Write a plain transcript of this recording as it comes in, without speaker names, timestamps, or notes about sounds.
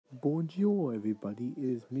Bonjour everybody, it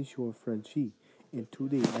is Monsieur Frenchy, and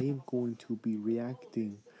today I am going to be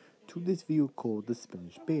reacting to this video called The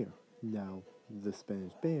Spanish Bear. Now, the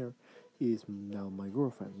Spanish Bear is now my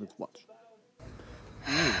girlfriend. Let's watch. Oh,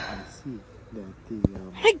 I see that the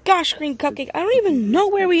My gosh, Green Cupcake, I don't even know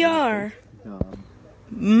where we are.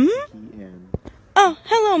 Oh,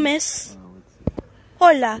 hello, miss.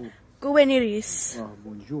 Hola, ¿cómo eres?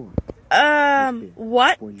 Bonjour.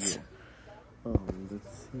 What? Bonjour.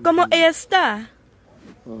 ¿Cómo está?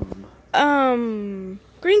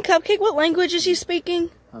 Green Cupcake, what language is she speaking?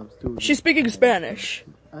 She's speaking Spanish.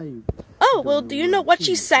 Oh, well, do you know what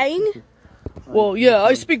she's saying? Well, yeah,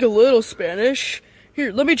 I speak a little Spanish.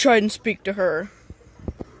 Here, let me try and speak to her.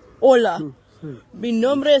 Hola, mi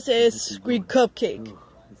nombre es Green Cupcake.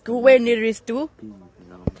 ¿Cómo eres tú?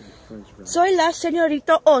 Soy la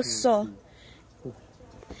señorita Oso.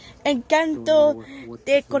 Encanto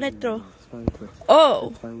de conectar.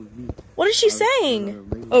 Oh, What is she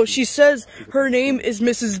saying? oh, she says her name is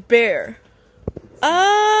Mrs. Bear.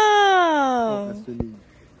 Oh.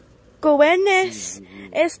 ¿Cómo es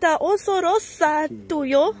esta oso rosa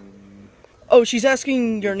tuyo? Oh, she's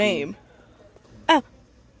asking your name. Oh,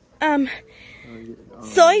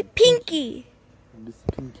 soy Pinky. Miss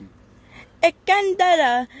Pinky.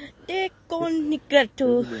 Encantada de conectar.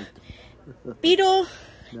 Pero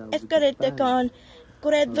escárete con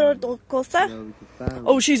corredor de cosa.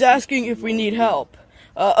 Oh, she's asking if we need help.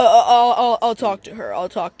 I'll talk to her. I'll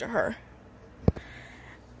talk to her.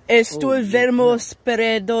 Estuvimos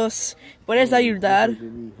perdidos. ¿Puedes ayudar?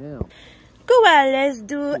 ¿Cuál es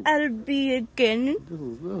tu origen?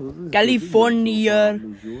 California.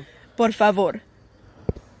 Por favor.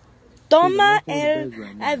 Toma el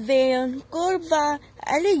avión, curva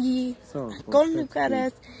allí, con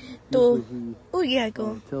lugares tu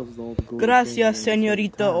huyego. Gracias,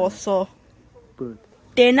 señorita Oso.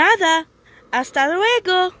 De nada. Hasta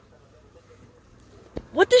luego.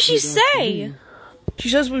 What does she say?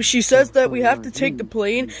 She says that we have to take the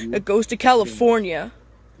plane that goes to California.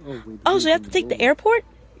 Oh, so you have to take the airport?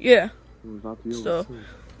 Yeah. So,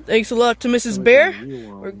 thanks a lot to Mrs. Bear.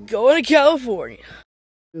 We're going to California.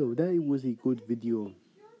 So that was a good video.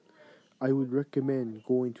 I would recommend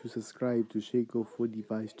going to subscribe to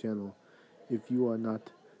Cheygril45's channel. If you are not,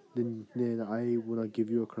 then I will not give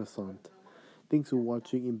you a croissant. Thanks for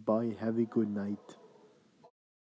watching and bye. Have a good night.